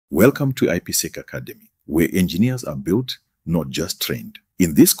Welcome to IPsec Academy, where engineers are built, not just trained.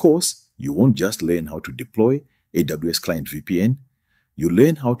 In this course, you won't just learn how to deploy AWS Client VPN, you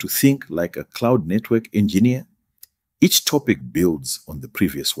learn how to think like a cloud network engineer. Each topic builds on the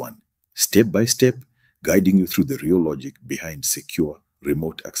previous one, step by step, guiding you through the real logic behind secure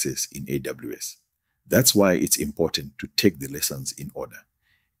remote access in AWS. That's why it's important to take the lessons in order.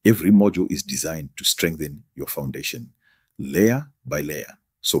 Every module is designed to strengthen your foundation, layer by layer.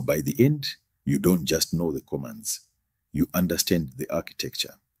 So by the end, you don't just know the commands, you understand the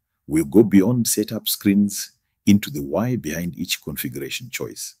architecture. We'll go beyond setup screens into the why behind each configuration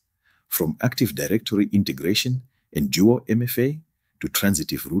choice. From Active Directory integration and dual MFA to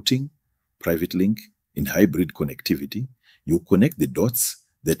transitive routing, private link, and hybrid connectivity, you'll connect the dots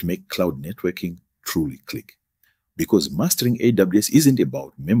that make cloud networking truly click. Because mastering AWS isn't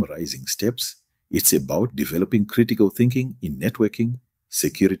about memorizing steps, it's about developing critical thinking in networking,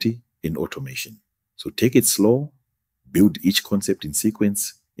 security, and automation. So take it slow, build each concept in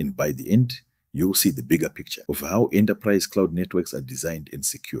sequence, and by the end, you'll see the bigger picture of how enterprise cloud networks are designed and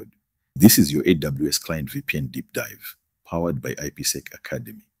secured. This is your AWS Client VPN Deep Dive, powered by IPsec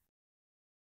Academy.